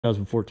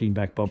2014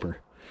 back bumper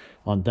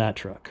on that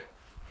truck.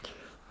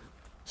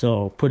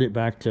 So put it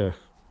back to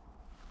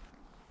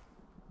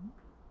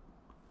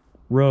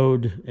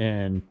road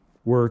and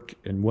work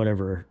and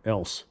whatever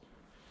else,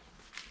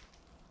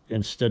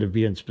 instead of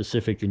being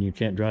specific and you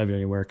can't drive it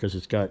anywhere because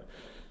it's got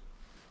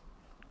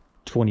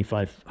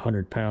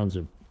 2,500 pounds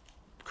of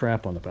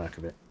crap on the back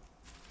of it.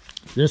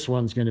 This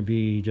one's going to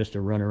be just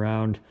a run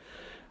around.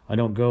 I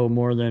don't go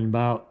more than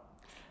about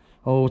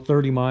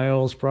 30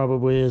 miles.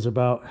 Probably is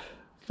about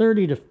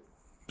 30 to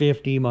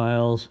 50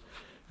 miles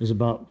is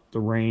about the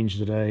range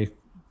that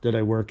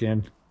I work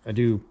in. I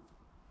do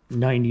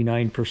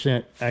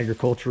 99%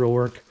 agricultural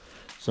work,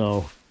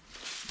 so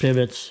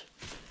pivots,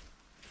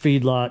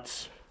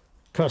 feedlots,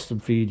 custom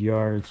feed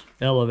yards,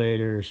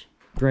 elevators,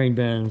 grain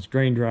bins,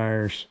 grain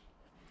dryers,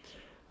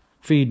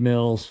 feed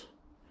mills.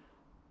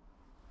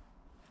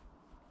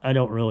 I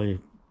don't really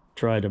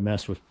try to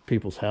mess with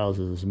people's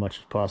houses as much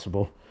as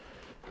possible,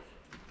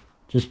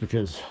 just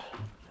because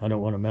I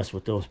don't want to mess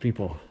with those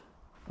people.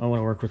 I want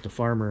to work with the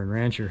farmer and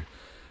rancher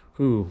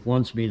who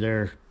wants me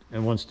there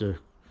and wants to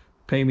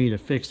pay me to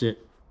fix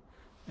it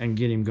and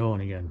get him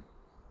going again.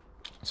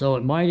 So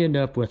it might end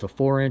up with a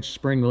 4-inch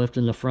spring lift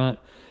in the front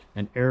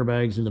and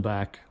airbags in the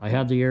back. I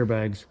have the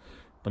airbags,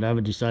 but I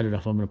haven't decided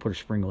if I'm going to put a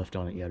spring lift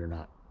on it yet or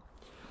not.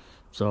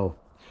 So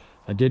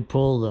I did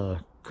pull the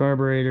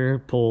carburetor,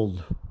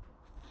 pulled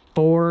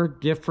 4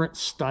 different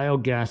style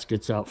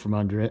gaskets out from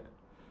under it,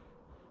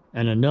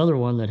 and another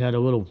one that had a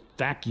little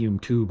vacuum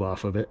tube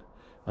off of it.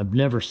 I've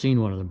never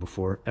seen one of them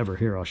before, ever.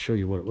 Here, I'll show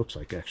you what it looks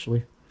like,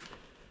 actually.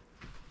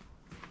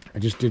 I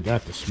just did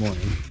that this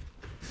morning.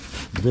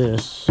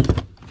 This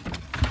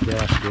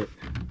gasket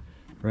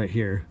right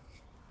here,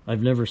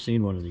 I've never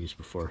seen one of these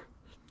before.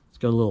 It's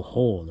got a little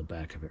hole in the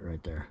back of it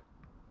right there.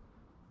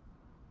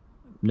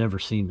 Never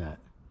seen that.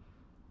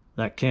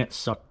 That can't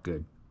suck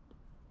good.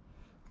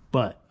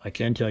 But I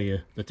can tell you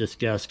that this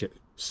gasket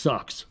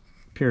sucks,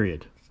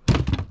 period.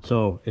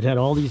 So it had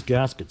all these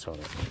gaskets on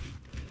it.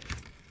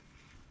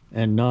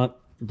 And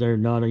they're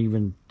not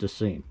even the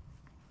same.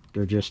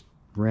 They're just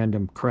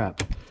random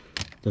crap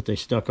that they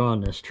stuck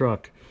on this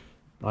truck.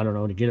 I don't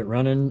know, to get it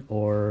running,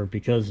 or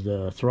because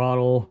the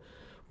throttle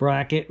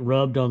bracket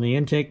rubbed on the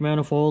intake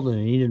manifold and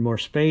it needed more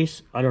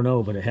space. I don't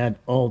know, but it had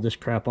all this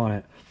crap on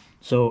it.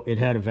 So it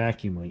had a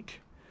vacuum leak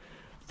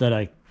that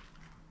I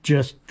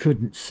just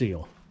couldn't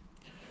seal.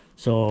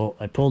 So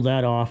I pulled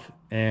that off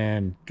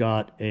and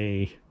got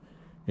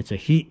it's a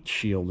heat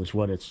shield is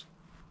what it's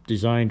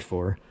designed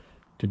for,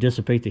 to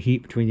dissipate the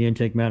heat between the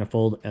intake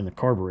manifold and the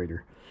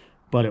carburetor.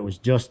 But it was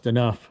just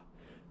enough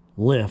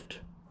lift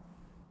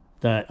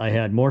that I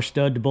had more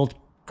stud to bolt the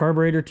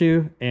carburetor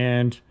to,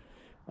 and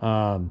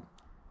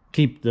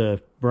keep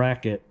the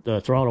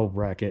throttle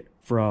bracket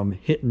from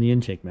hitting the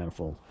intake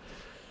manifold.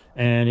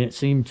 And it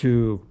seemed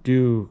to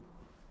do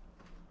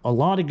a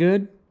lot of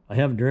good. I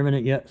haven't driven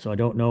it yet, so I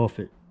don't know if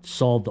it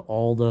solved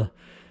all the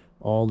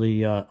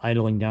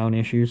idling down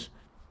issues,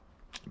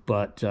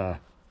 but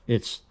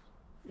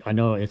I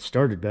know it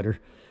started better,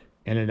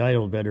 and it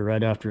idled better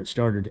right after it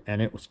started,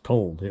 and it was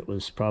cold. It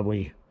was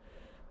probably,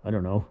 I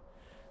don't know,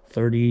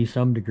 30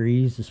 some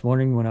degrees this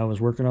morning when I was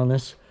working on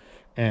this,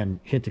 and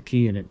hit the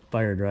key and it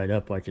fired right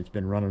up like it's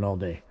been running all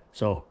day.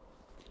 So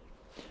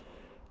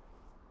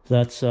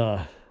that's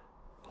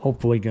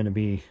hopefully going to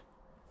be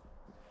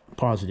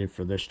positive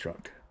for this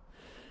truck,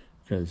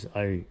 because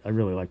I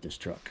really like this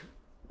truck.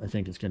 I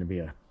think it's going to be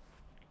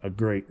a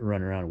great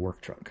run around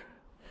work truck.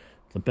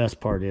 The best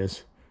part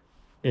is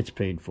it's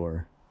paid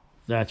for.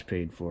 That's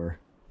paid for.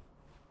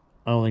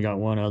 I only got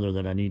one other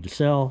that I need to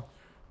sell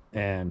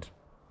and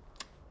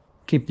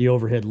keep the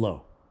overhead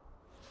low.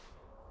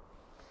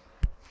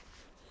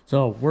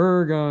 So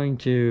we're going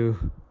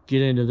to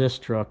get into this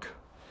truck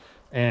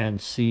and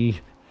see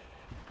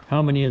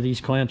how many of these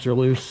clamps are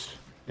loose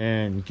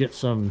and get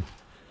some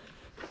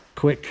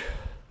quick,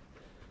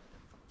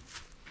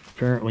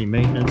 apparently,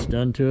 maintenance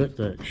done to it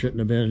that shouldn't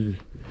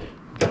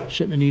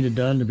have needed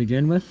done to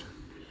begin with,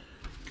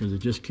 because it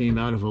just came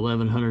out of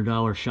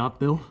 $1,100 shop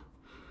bill.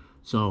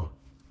 So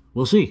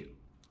we'll see.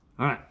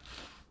 All right.